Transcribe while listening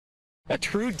A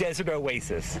true desert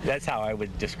oasis. That's how I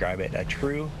would describe it. A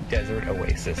true desert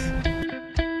oasis.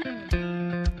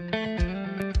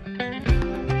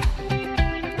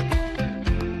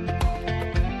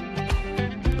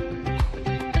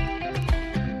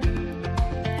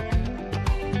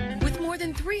 With more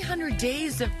than 300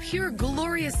 days of pure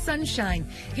glorious sunshine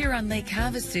here on Lake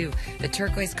Havasu, the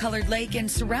turquoise-colored lake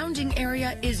and surrounding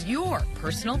area is your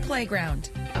personal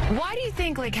playground. Why do you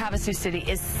think Lake Havasu City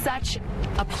is such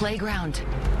a playground?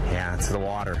 Yeah, it's the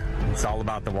water. It's all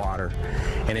about the water.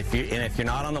 And if you're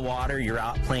not on the water, you're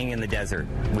out playing in the desert.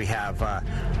 We have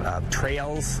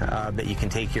trails that you can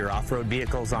take your off-road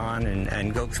vehicles on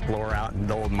and go explore out in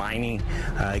the old mining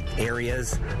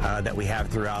areas that we have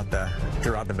throughout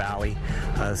the valley.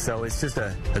 So it's just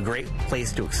a great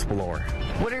place to explore.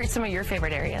 What are some of your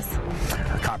favorite areas?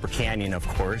 Copper Canyon, of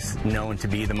course, known to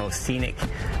be the most scenic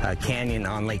canyon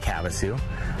on Lake Havasu.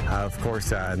 Of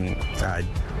course,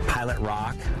 Pilot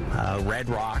Rock, Red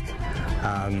Rock,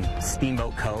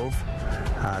 Steamboat Cove,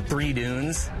 Three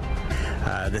Dunes,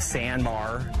 the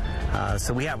Sandbar.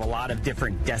 So we have a lot of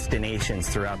different destinations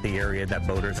throughout the area that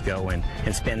boaters go and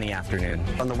spend the afternoon.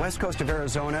 On the west coast of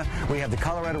Arizona, we have the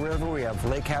Colorado River, we have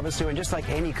Lake Havasu, and just like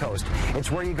any coast,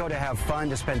 it's where you go to have fun,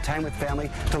 to spend time with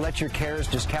family, to let your cares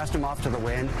just cast them off to the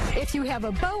wind. If you have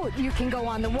a boat, you can go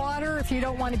on the water. If you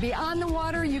don't want to be on the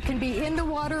water, you can be in the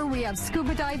water. We have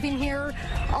scuba diving here.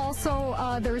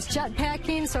 Also, there's jet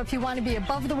packing, so if you want to be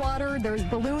above the water, there's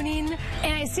ballooning.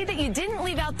 And I see that you didn't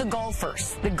leave out the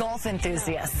golfers, the golf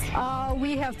enthusiasts.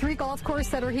 We have 3 golf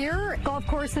courses that are here. Golf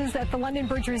courses at the London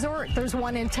Bridge Resort. There's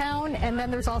one in town, and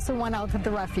then there's also one out at the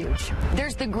Refuge.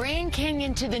 There's the Grand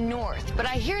Canyon to the north, but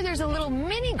I hear there's a little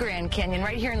mini Grand Canyon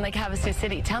right here in Lake Havasu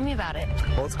City. Tell me about it.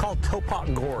 Well, it's called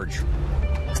Topot Gorge.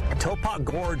 Topot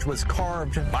Gorge was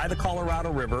carved by the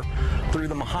Colorado River through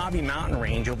the Mojave Mountain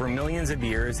Range over millions of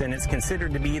years, and it's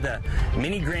considered to be the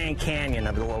mini Grand Canyon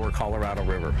of the lower Colorado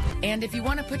River. And if you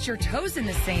want to put your toes in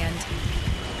the sand,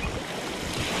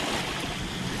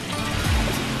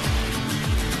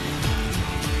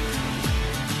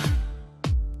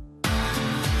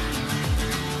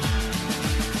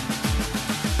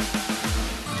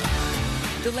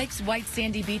 the lake's white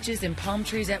sandy beaches and palm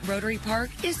trees at Rotary Park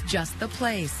is just the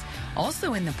place.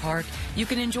 Also in the park, you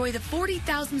can enjoy the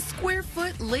 40,000 square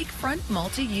foot lakefront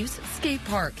multi-use skate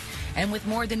park. And with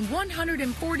more than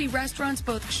 140 restaurants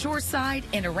both shoreside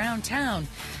and around town,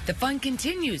 the fun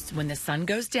continues when the sun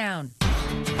goes down.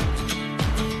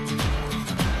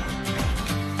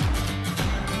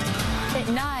 At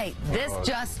night, this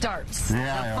just starts.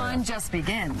 The fun just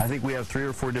begins. I think we have 3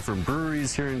 or 4 different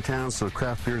breweries here in town, so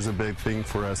craft beer is a big thing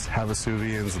for us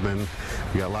Havasuvians. And then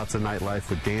we got lots of nightlife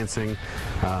with dancing.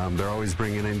 They're always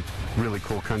bringing in really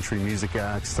cool country music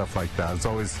acts, stuff like that. It's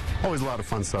always a lot of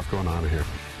fun stuff going on here.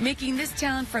 Making this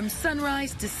town from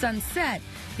sunrise to sunset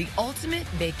the ultimate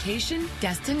vacation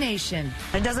destination.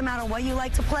 It doesn't matter what you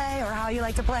like to play or how you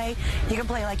like to play, you can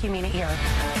play like you mean it here.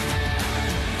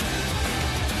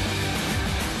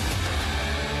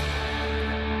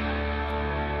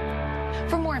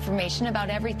 For more information about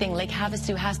everything Lake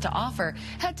Havasu has to offer,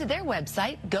 head to their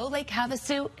website,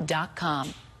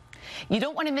 golakehavasu.com. You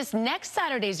don't want to miss next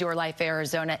Saturday's Your Life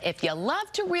Arizona if you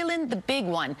love to reel in the big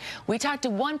one. We talked to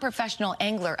one professional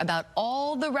angler about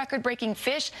all the record-breaking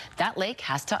fish that lake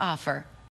has to offer.